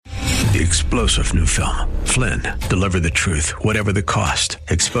The explosive new film, Flynn, deliver the truth, whatever the cost,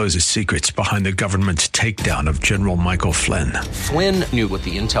 exposes secrets behind the government's takedown of General Michael Flynn. Flynn knew what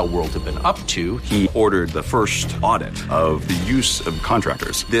the intel world had been up to. He ordered the first audit of the use of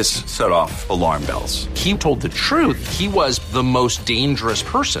contractors. This set off alarm bells. He told the truth. He was the most dangerous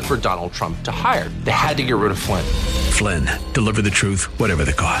person for Donald Trump to hire. They had to get rid of Flynn. Flynn, deliver the truth, whatever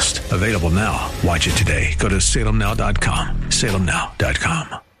the cost. Available now. Watch it today. Go to salemnow.com.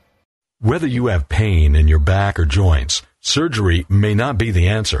 salemnow.com. Whether you have pain in your back or joints, surgery may not be the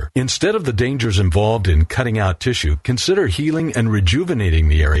answer. Instead of the dangers involved in cutting out tissue, consider healing and rejuvenating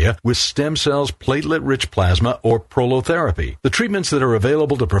the area with stem cells, platelet-rich plasma, or prolotherapy. The treatments that are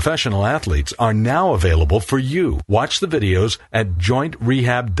available to professional athletes are now available for you. Watch the videos at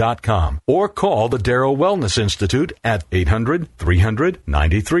jointrehab.com or call the Darrow Wellness Institute at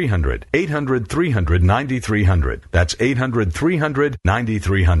 800-300-9300. 800-300-9300. That's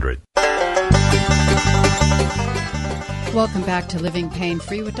 800-300-9300. Welcome back to Living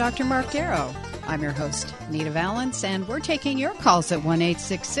Pain-Free with Dr. Mark Darrow. I'm your host, Nita Valens, and we're taking your calls at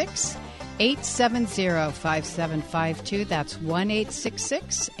 1-866-870-5752. That's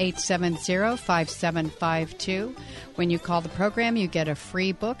 1-866-870-5752. When you call the program, you get a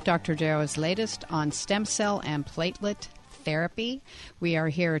free book, Dr. Darrow's latest on stem cell and platelet therapy. We are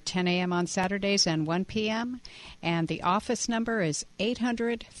here at 10 a.m. on Saturdays and 1 p.m. And the office number is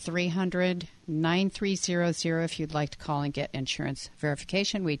 800-300-9300 if you'd like to call and get insurance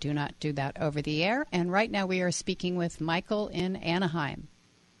verification. We do not do that over the air. And right now we are speaking with Michael in Anaheim.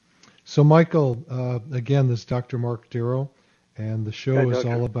 So, Michael, again, this is Dr. Mark Darrow, and the show is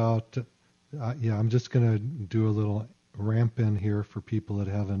all about, I'm just going to do a little ramp in here for people that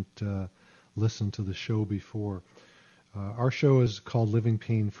haven't listened to the show before. Our show is called Living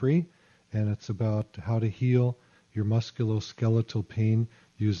Pain-Free, and it's about how to heal your musculoskeletal pain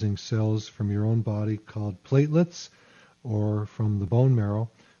using cells from your own body called platelets or from the bone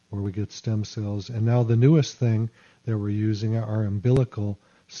marrow where we get stem cells. And now the newest thing that we're using are umbilical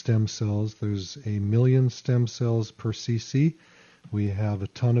stem cells. There's 1 million stem cells per cc. We have a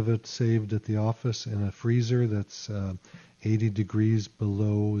ton of it saved at the office in a freezer that's 80 degrees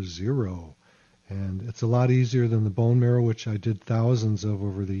below zero. And it's a lot easier than the bone marrow, which I did thousands of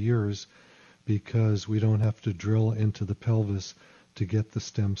over the years, because we don't have to drill into the pelvis to get the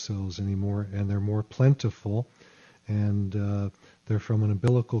stem cells anymore. And they're more plentiful, and they're from an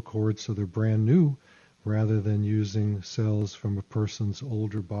umbilical cord, so they're brand new, rather than using cells from a person's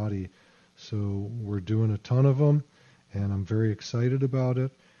older body. So we're doing a ton of them, and I'm very excited about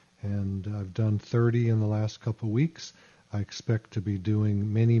it. And I've done 30 in the last couple of weeks. I expect to be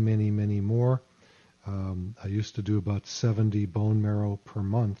doing many, many, many more. I used to do about 70 bone marrow per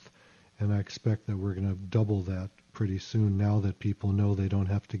month, and I expect that we're going to double that pretty soon now that people know they don't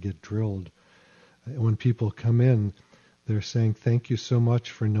have to get drilled. When people come in, they're saying, thank you so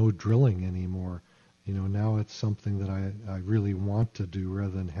much for no drilling anymore. You know, now it's something that I really want to do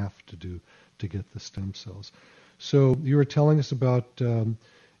rather than have to do to get the stem cells. So you were telling us about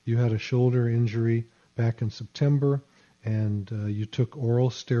you had a shoulder injury back in September, and you took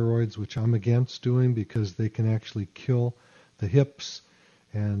oral steroids, which I'm against doing because they can actually kill the hips.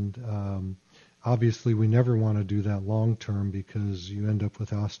 And obviously we never want to do that long term because you end up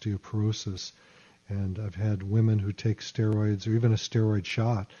with osteoporosis. And I've had women who take steroids or even a steroid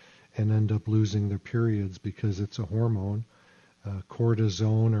shot and end up losing their periods because it's a hormone.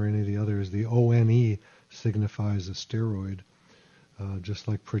 Cortisone or any of the others, the ONE signifies a steroid, just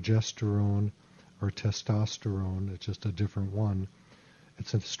like progesterone or testosterone. It's just a different one.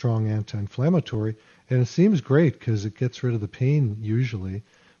 It's a strong anti-inflammatory, and it seems great because it gets rid of the pain usually,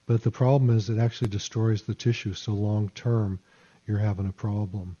 but the problem is it actually destroys the tissue, so long term you're having a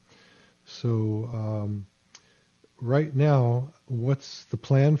problem. So right now, what's the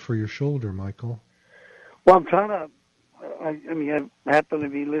plan for your shoulder, Michael? Well, I'm trying to, I happened to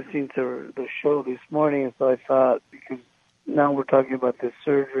be listening to the show this morning, and so I thought, because now we're talking about this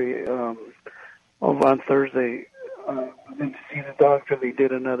surgery, over on Thursday, I went to see the doctor. They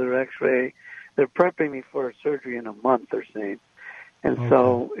did another x-ray. They're prepping me for a surgery in a month, they're saying. And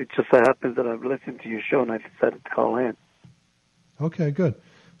so it just so happens that I've listened to your show and I decided to call in. Okay, good.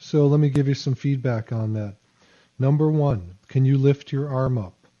 So let me give you some feedback on that. Number one, can you lift your arm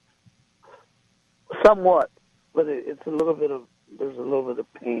up? Somewhat, but it's there's a little bit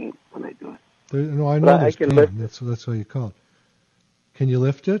of pain when I do it. I know there's pain. That's why you call it. Can you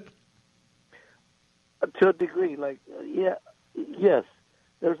lift it? To a degree, yes.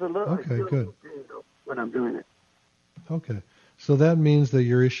 There's a little. Okay, good. When I'm doing it. Okay, so that means that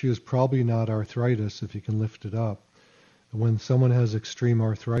your issue is probably not arthritis if you can lift it up. when someone has extreme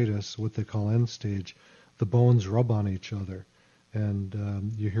arthritis, what they call end stage, the bones rub on each other,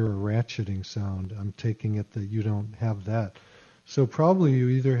 and you hear a ratcheting sound. I'm taking it that you don't have that. So probably you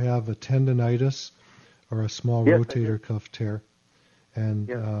either have a tendonitis or a small rotator cuff tear.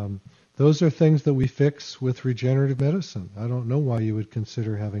 And those are things that we fix with regenerative medicine. I don't know why you would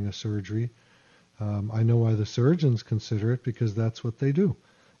consider having a surgery. I know why the surgeons consider it, because that's what they do.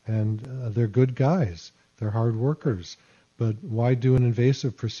 And they're good guys. They're hard workers. But why do an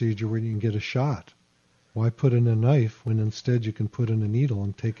invasive procedure where you can get a shot? Why put in a knife when instead you can put in a needle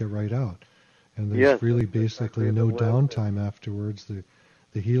and take it right out? And there's really basically no downtime afterwards.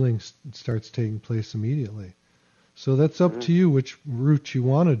 The healing starts taking place immediately. So that's up to you which route you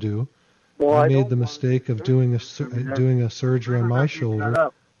want to do. Well, I made the mistake of doing a surgery on my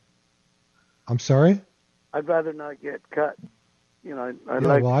shoulder. I'm sorry? I'd rather not get cut. You know,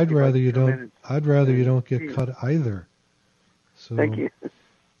 I'd rather you don't get cut either. So, thank you.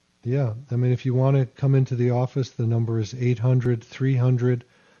 Yeah, I mean, if you want to come into the office, the number is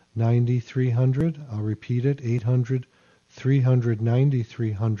 800-300-9300. I'll repeat it,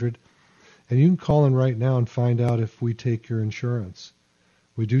 800-300-9300. And you can call in right now and find out if we take your insurance.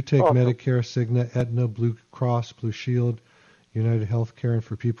 We do take Medicare, Cigna, Aetna, Blue Cross, Blue Shield, United Healthcare, and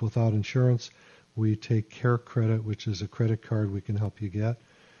for people without insurance, we take Care Credit, which is a credit card we can help you get.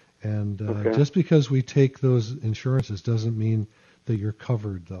 And just because we take those insurances doesn't mean that you're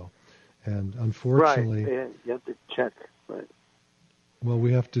covered, though. And unfortunately, right. You have to check. Right. Well,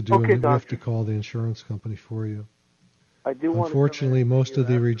 we have to we have to call the insurance company for you. I do. Unfortunately, most of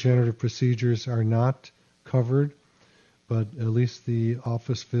the regenerative procedures are not covered, but at least the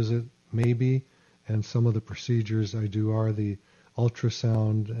office visit may be, and some of the procedures I do are the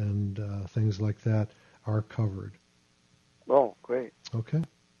ultrasound and things like that are covered. Oh, great. Okay.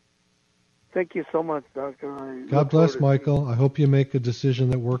 Thank you so much, Doctor. God bless, Michael. I hope you make a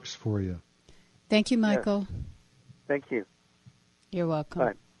decision that works for you. Thank you, Michael. Yes. Thank you. You're welcome.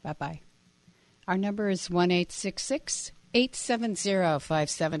 Bye. Bye-bye. Our number is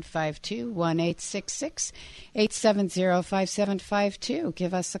 1-866-870-5752, 1-866-870-5752.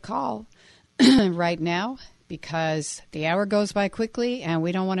 Give us a call right now, because the hour goes by quickly, and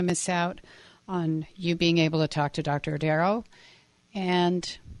we don't want to miss out on you being able to talk to Dr. Darrow.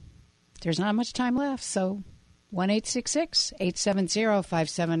 And there's not much time left, so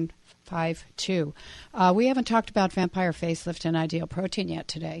 1-866-870-5752. We haven't talked about vampire facelift and ideal protein yet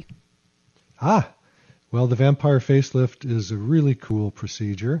today. Well, the vampire facelift is a really cool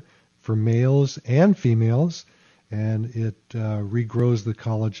procedure for males and females, and it regrows the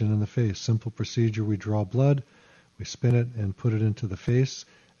collagen in the face. Simple procedure. We draw blood, we spin it and put it into the face,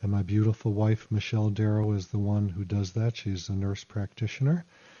 and my beautiful wife, Michelle Darrow, is the one who does that. She's a nurse practitioner,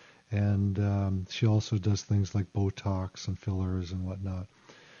 and she also does things like Botox and fillers and whatnot.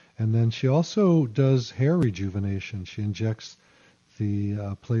 And then she also does hair rejuvenation. She injects the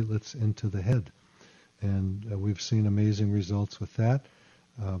platelets into the head, and we've seen amazing results with that.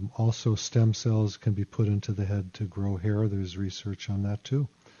 Also, stem cells can be put into the head to grow hair. There's research on that too.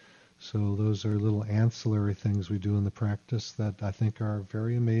 So those are little ancillary things we do in the practice that I think are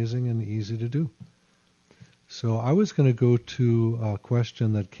very amazing and easy to do. So I was going to go to a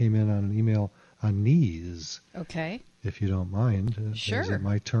question that came in on an email on knees. Okay. If you don't mind. Sure. Is it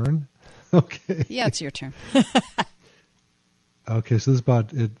my turn? Okay. Yeah, it's your turn. Okay, so this is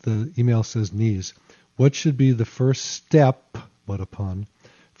about it. The email says knees. What should be the first step, what a pun,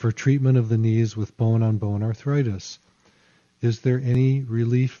 for treatment of the knees with bone-on-bone arthritis? Is there any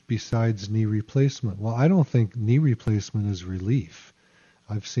relief besides knee replacement? Well, I don't think knee replacement is relief.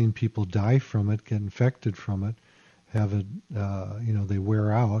 I've seen people die from it, get infected from it, have it, they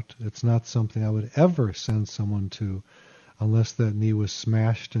wear out. It's not something I would ever send someone to unless that knee was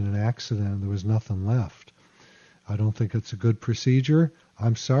smashed in an accident and there was nothing left. I don't think it's a good procedure.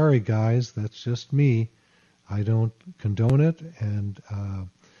 I'm sorry, guys. That's just me. I don't condone it, and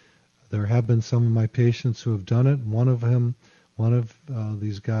there have been some of my patients who have done it. One of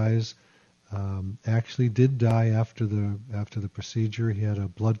these guys actually did die after the procedure. He had a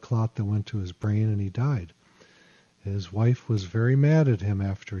blood clot that went to his brain, and he died. His wife was very mad at him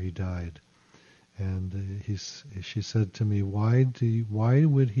after he died, and she said to me, "Why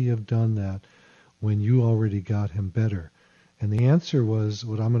would he have done that when you already got him better?" And the answer was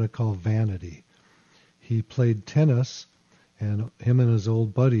what I'm going to call vanity. He played tennis, and him and his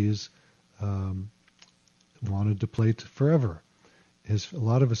old buddies wanted to play forever. A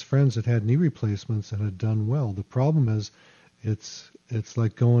lot of his friends had knee replacements and had done well. The problem is, it's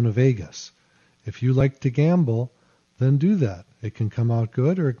like going to Vegas. If you like to gamble, then do that. It can come out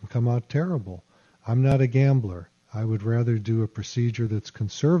good or it can come out terrible. I'm not a gambler. I would rather do a procedure that's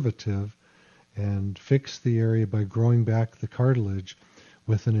conservative and fix the area by growing back the cartilage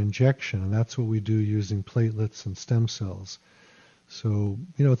with an injection, and that's what we do using platelets and stem cells. So,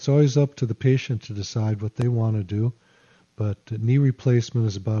 it's always up to the patient to decide what they want to do, but knee replacement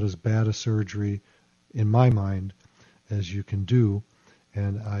is about as bad a surgery, in my mind, as you can do,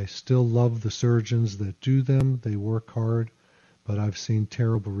 and I still love the surgeons that do them. They work hard, but I've seen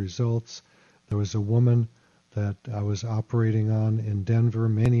terrible results. There was a woman that I was operating on in Denver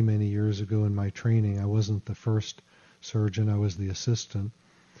many, many years ago in my training. I wasn't the first surgeon, I was the assistant,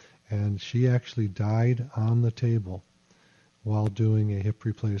 and she actually died on the table while doing a hip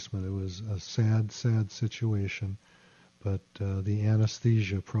replacement. It was a sad, sad situation, but the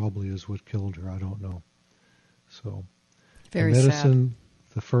anesthesia probably is what killed her. I don't know. So, very medicine, sad.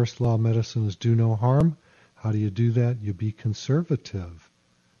 The first law of medicine is do no harm. How do you do that? You be conservative.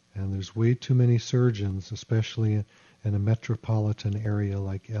 And there's way too many surgeons, especially in a metropolitan area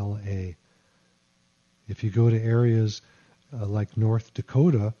like LA. If you go to areas like North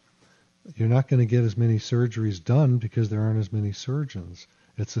Dakota, you're not going to get as many surgeries done because there aren't as many surgeons.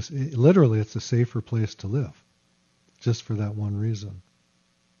 Literally, it's a safer place to live, just for that one reason.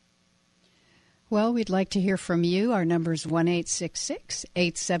 Well, we'd like to hear from you. Our number is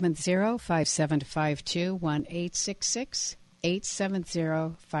 1-866-870-5752,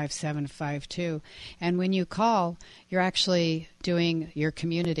 1-866-870-5752. And when you call, you're actually doing your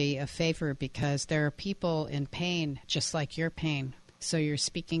community a favor because there are people in pain just like your pain. So you're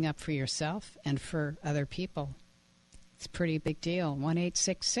speaking up for yourself and for other people. It's a pretty big deal.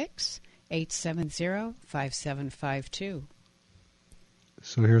 1-866-870-5752.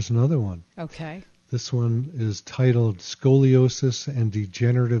 So here's another one. Okay. This one is titled Scoliosis and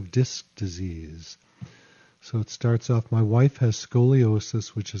Degenerative Disc Disease. So it starts off, my wife has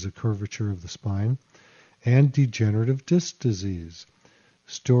scoliosis, which is a curvature of the spine, and degenerative disc disease.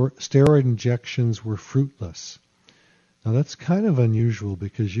 Steroid injections were fruitless. Now that's kind of unusual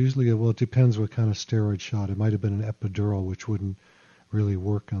because usually, it depends what kind of steroid shot. It might have been an epidural, which wouldn't really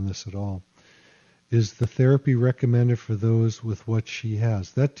work on this at all. Is the therapy recommended for those with what she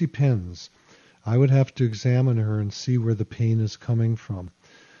has? That depends. I would have to examine her and see where the pain is coming from.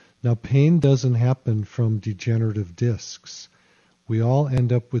 Now, pain doesn't happen from degenerative discs. We all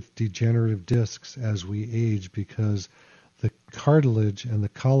end up with degenerative discs as we age because the cartilage and the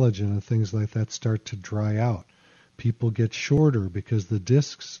collagen and things like that start to dry out. People get shorter because the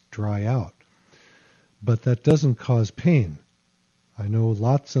discs dry out. But that doesn't cause pain. I know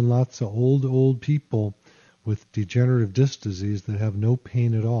lots and lots of old people with degenerative disc disease that have no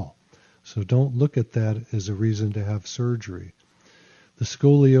pain at all. So don't look at that as a reason to have surgery. The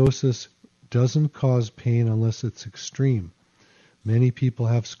scoliosis doesn't cause pain unless it's extreme. Many people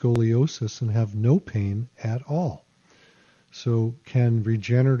have scoliosis and have no pain at all. So can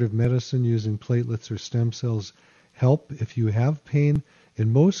regenerative medicine using platelets or stem cells help if you have pain?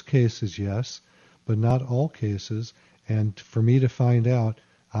 In most cases, yes, but not all cases. And for me to find out,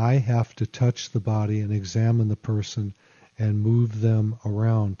 I have to touch the body and examine the person and move them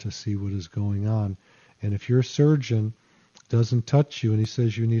around to see what is going on. And if your surgeon doesn't touch you and he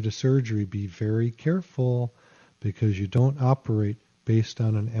says you need a surgery, be very careful because you don't operate based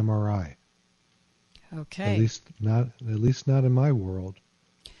on an MRI. Okay. At least not in my world.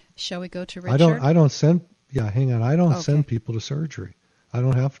 Shall we go to Richard? I don't send send people to surgery. I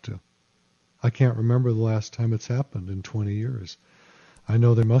don't have to. I can't remember the last time it's happened in 20 years. I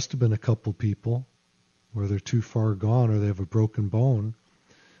know there must have been a couple people where they're too far gone or they have a broken bone,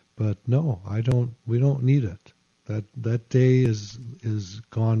 but no, we don't need it. That day is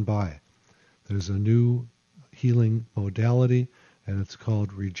gone by. There's a new healing modality, and it's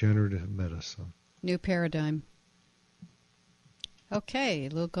called regenerative medicine. New paradigm. Okay,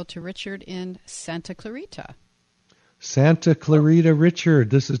 we'll go to Richard in Santa Clarita. Santa Clarita, Richard.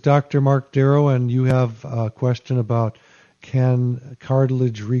 This is Dr. Mark Darrow, and you have a question about can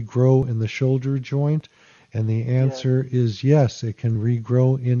cartilage regrow in the shoulder joint? And the answer is yes, it can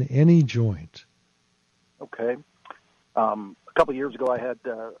regrow in any joint. Okay. A couple of years ago, I had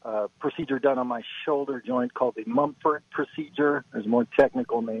a procedure done on my shoulder joint called the Mumford procedure. There's a more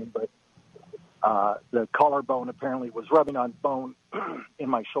technical name, but the collarbone apparently was rubbing on bone in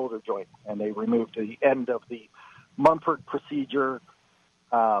my shoulder joint, and they removed the end of the Mumford procedure.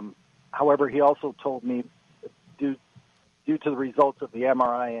 However, he also told me, due to the results of the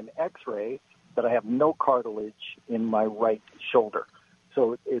MRI and X-ray, that I have no cartilage in my right shoulder.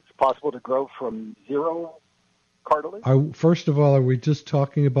 So it's possible to grow from zero cartilage? First of all, are we just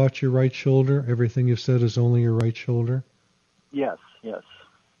talking about your right shoulder? Everything you said is only your right shoulder? Yes.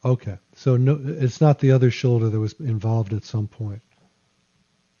 Okay. So no, it's not the other shoulder that was involved at some point.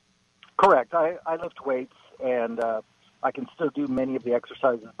 Correct. I lift weights, and I can still do many of the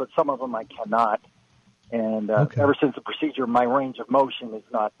exercises, but some of them I cannot. And ever since the procedure, my range of motion is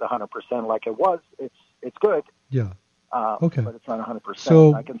not 100% like it was. It's good. Yeah. Okay. But it's not 100%.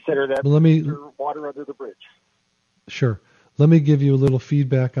 So I consider that water under the bridge. Sure. Let me give you a little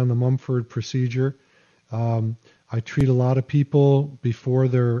feedback on the Mumford procedure. I treat a lot of people before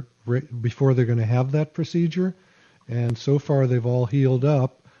they're going to have that procedure, and so far they've all healed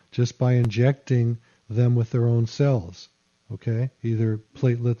up just by injecting them with their own cells. Okay, either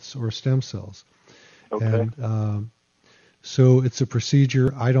platelets or stem cells. Okay. And so it's a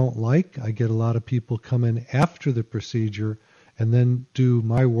procedure I don't like. I get a lot of people come in after the procedure and then do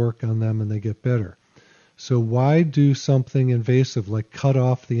my work on them and they get better. So why do something invasive like cut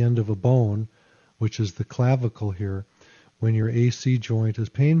off the end of a bone, which is the clavicle here, when your AC joint is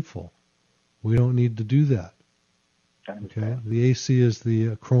painful? We don't need to do that. Okay. The AC is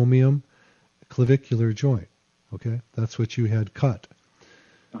the acromion clavicular joint. Okay. That's what you had cut.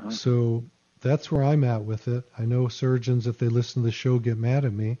 Uh-huh. So that's where I'm at with it. I know surgeons, if they listen to the show, get mad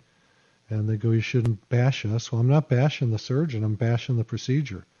at me and they go, you shouldn't bash us. Well, I'm not bashing the surgeon. I'm bashing the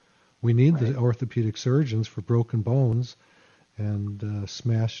procedure. We need the orthopedic surgeons for broken bones and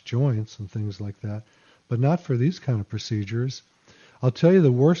smashed joints and things like that, but not for these kind of procedures. I'll tell you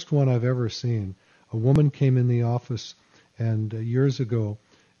the worst one I've ever seen. A woman came in the office and years ago,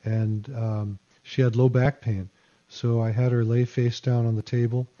 and she had low back pain. So I had her lay face down on the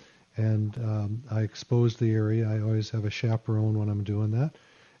table, and I exposed the area. I always have a chaperone when I'm doing that.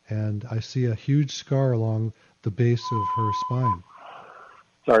 And I see a huge scar along the base of her spine.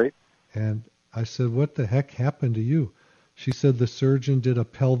 Sorry. And I said, what the heck happened to you? She said the surgeon did a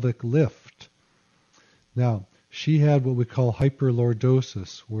pelvic lift. Now, she had what we call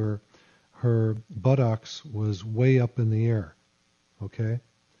hyperlordosis, where her buttocks was way up in the air, okay?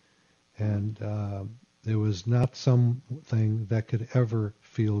 And it was not something that could ever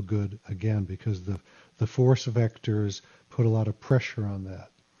feel good again because the force vectors put a lot of pressure on that.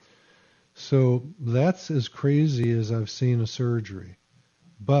 So that's as crazy as I've seen a surgery.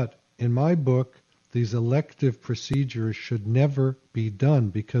 But in my book, these elective procedures should never be done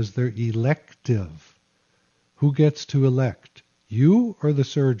because they're elective. Who gets to elect, you or the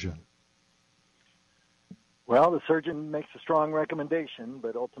surgeon? Well, the surgeon makes a strong recommendation,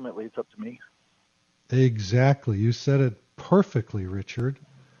 but ultimately it's up to me. Exactly. You said it perfectly, Richard.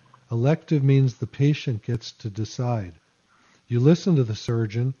 Elective means the patient gets to decide. You listen to the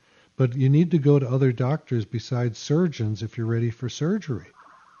surgeon, but you need to go to other doctors besides surgeons if you're ready for surgery.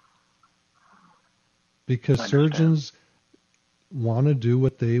 Because surgeons want to do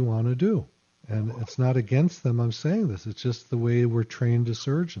what they want to do. And it's not against them I'm saying this. It's just the way we're trained as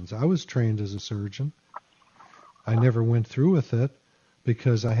surgeons. I was trained as a surgeon. I never went through with it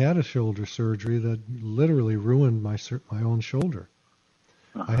because I had a shoulder surgery that literally ruined my own shoulder.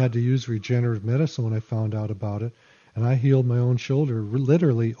 I had to use regenerative medicine when I found out about it, and I healed my own shoulder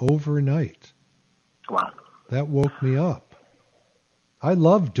literally overnight. Wow. That woke me up. I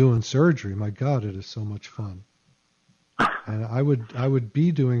love doing surgery. My God, it is so much fun. And I would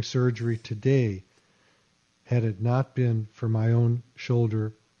be doing surgery today had it not been for my own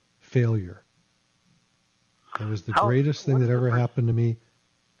shoulder failure. It was the greatest thing that ever happened to me.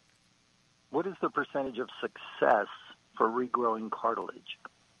 What is the percentage of success for regrowing cartilage?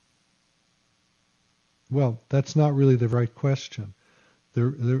 Well, that's not really the right question.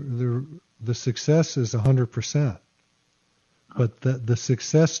 The success is 100%. But the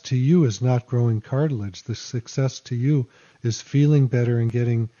success to you is not growing cartilage. The success to you is feeling better and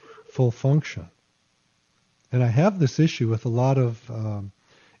getting full function. And I have this issue with a lot of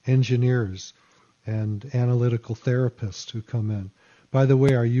engineers and analytical therapists who come in. By the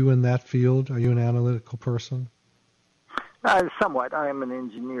way, are you in that field? Are you an analytical person? Somewhat. I am an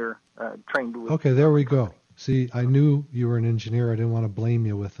engineer trained with... Okay, there we go. See, I knew you were an engineer. I didn't want to blame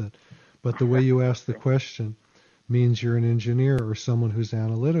you with it. But the way you asked the question means you're an engineer or someone who's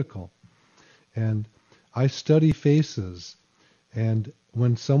analytical. And I study faces, and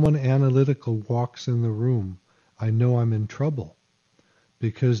when someone analytical walks in the room, I know I'm in trouble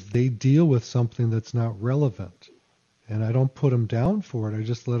because they deal with something that's not relevant. And I don't put them down for it. I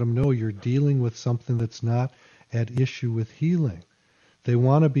just let them know you're dealing with something that's not at issue with healing. They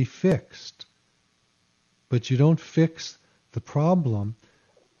want to be fixed, but you don't fix the problem,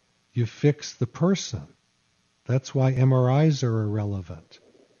 you fix the person. That's why MRIs are irrelevant.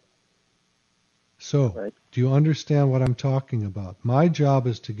 So, do you understand what I'm talking about? My job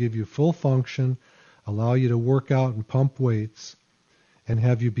is to give you full function, allow you to work out and pump weights, and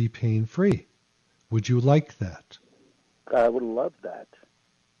have you be pain-free. Would you like that? I would love that.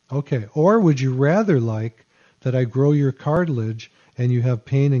 Okay. Or would you rather like that I grow your cartilage and you have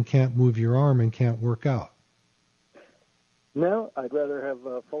pain and can't move your arm and can't work out? No, I'd rather have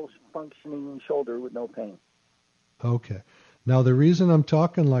a full functioning shoulder with no pain. Okay. Now, the reason I'm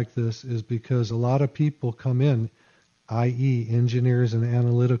talking like this is because a lot of people come in, i.e. engineers and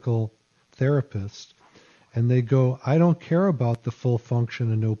analytical therapists, and they go, I don't care about the full function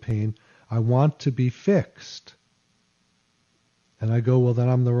and no pain. I want to be fixed. And I go, well, then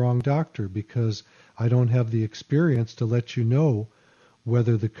I'm the wrong doctor because I don't have the experience to let you know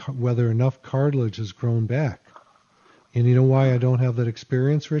whether enough cartilage has grown back. And you know why I don't have that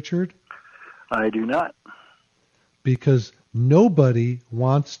experience, Richard? I do not. Because nobody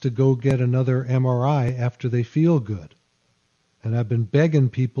wants to go get another MRI after they feel good. And I've been begging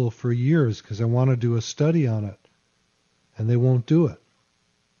people for years because I want to do a study on it. And they won't do it.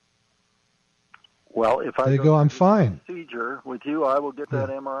 Well, if I go I'm fine. Procedure with you, I will get that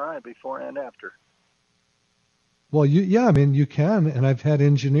MRI before and after. Well, you can. And I've had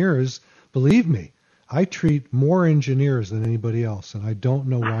engineers, believe me, I treat more engineers than anybody else, and I don't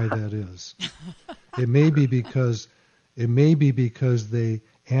know why that is. It may be because they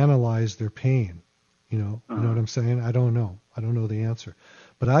analyze their pain. You know what I'm saying? I don't know. I don't know the answer.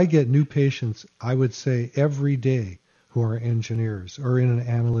 But I get new patients, I would say, every day who are engineers or in an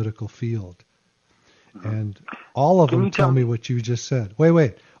analytical field. And all of them tell me what you just said.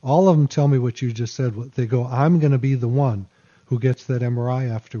 Wait. All of them tell me what you just said. They go, I'm going to be the one who gets that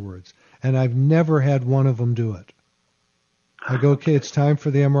MRI afterwards. And I've never had one of them do it. I go, okay, it's time for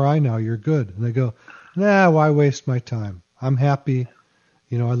the MRI now. You're good. And they go, nah, why waste my time? I'm happy.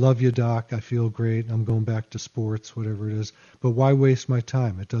 I love you, Doc. I feel great. I'm going back to sports, whatever it is. But why waste my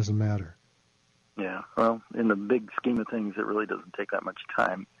time? It doesn't matter. Yeah, well, in the big scheme of things, it really doesn't take that much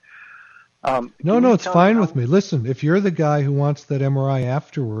time. No, it's fine with me. Listen, if you're the guy who wants that MRI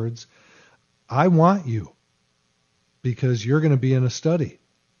afterwards, I want you because you're going to be in a study.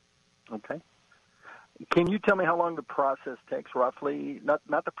 Okay. Can you tell me how long the process takes roughly? Not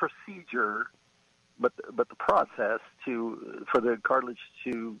the procedure, but the process for the cartilage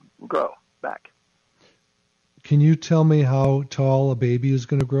to grow back. Can you tell me how tall a baby is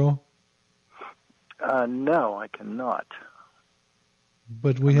going to grow? No, I cannot.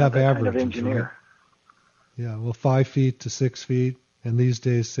 But we have averages. Kind of engineer. Right? Yeah, well, 5 feet to 6 feet, and these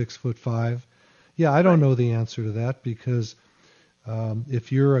days 6'5". Yeah, I don't know the answer to that because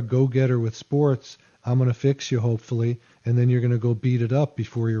if you're a go-getter with sports, I'm going to fix you hopefully, and then you're going to go beat it up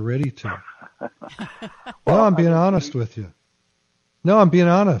before you're ready to. No, I'm being honest with you. No, I'm being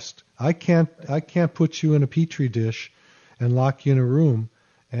honest. I can't put you in a petri dish and lock you in a room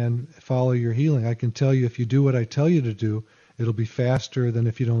and follow your healing. I can tell you if you do what I tell you to do, it'll be faster than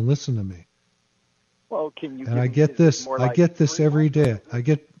if you don't listen to me. Well, can you? And I get this. I get this every day.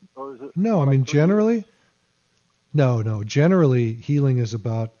 Generally. No. Generally, healing is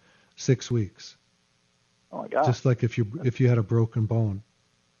about 6 weeks. Oh my God! Just like if you had a broken bone.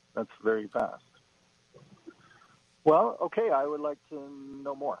 That's very fast. Well, okay. I would like to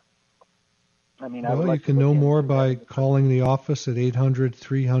know more. You can know more by calling the office at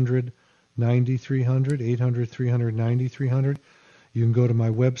 800-300-9300, 800-300-9300. You can go to my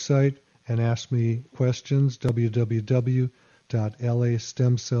website and ask me questions,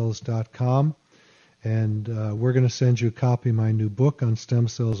 www.lastemcells.com. And we're going to send you a copy of my new book on stem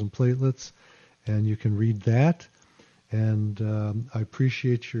cells and platelets, and you can read that. And I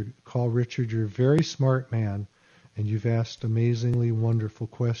appreciate your call, Richard. You're a very smart man, and you've asked amazingly wonderful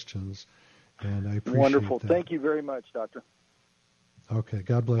questions. And I appreciate Wonderful. that. Thank you very much, Doctor. Okay.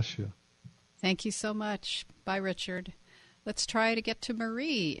 God bless you. Thank you so much. Bye, Richard. Let's try to get to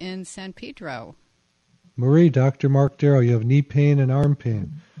Marie in San Pedro. Marie, Dr. Mark Darrow, you have knee pain and arm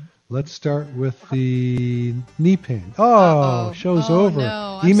pain. Let's start with the knee pain. Show's over.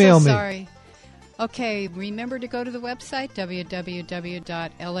 No, Email I'm so me. Sorry. Okay, remember to go to the website,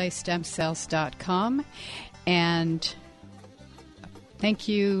 www.lastemcells.com. And thank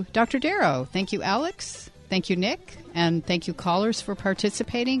you, Dr. Darrow. Thank you, Alex. Thank you, Nick. And thank you, callers, for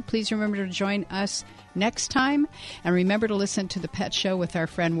participating. Please remember to join us next time. And remember to listen to The Pet Show with our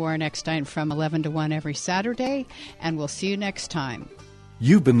friend Warren Eckstein from 11 to 1 every Saturday. And we'll see you next time.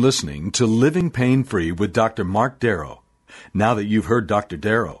 You've been listening to Living Pain-Free with Dr. Mark Darrow. Now that you've heard Dr.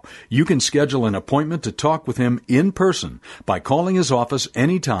 Darrow, you can schedule an appointment to talk with him in person by calling his office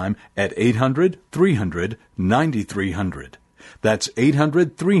anytime at 800-300-9300. That's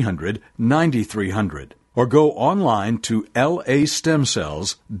 800-300-9300. Or go online to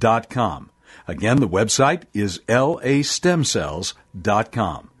lastemcells.com. Again, the website is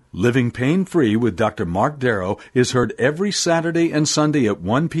lastemcells.com. Living Pain-Free with Dr. Mark Darrow is heard every Saturday and Sunday at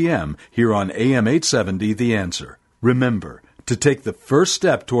 1 p.m. here on AM 870 The Answer. Remember, to take the first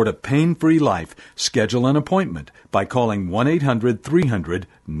step toward a pain-free life, schedule an appointment by calling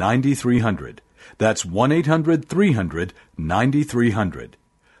 1-800-300-9300. That's 1-800-300-9300.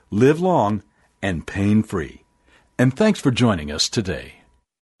 Live long and pain-free. And thanks for joining us today.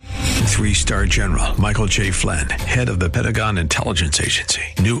 3-star General Michael J. Flynn, head of the Pentagon Intelligence Agency,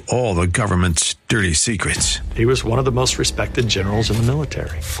 knew all the government's dirty secrets. He was one of the most respected generals in the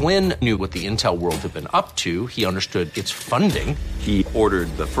military. Flynn knew what the intel world had been up to. He understood its funding. He ordered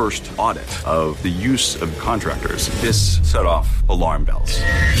the first audit of the use of contractors. This set off alarm bells.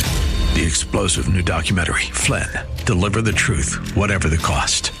 The explosive new documentary, Flynn, Deliver the Truth, Whatever the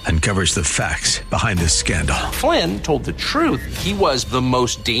Cost, uncovers the facts behind this scandal. Flynn told the truth. He was the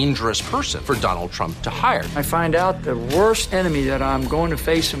most dangerous person for Donald Trump to hire. I find out the worst enemy that I'm going to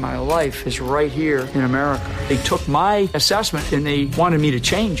face in my life is right here in America. They took my assessment and they wanted me to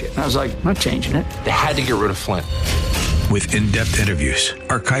change it. And I was like, I'm not changing it. They had to get rid of Flynn. With in-depth interviews,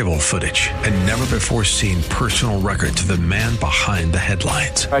 archival footage, and never-before-seen personal records of the man behind the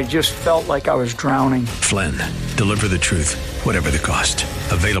headlines. I just felt like I was drowning. Flynn, Deliver the Truth, Whatever the Cost.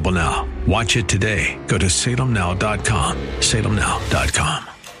 Available now. Watch it today. Go to salemnow.com. salemnow.com.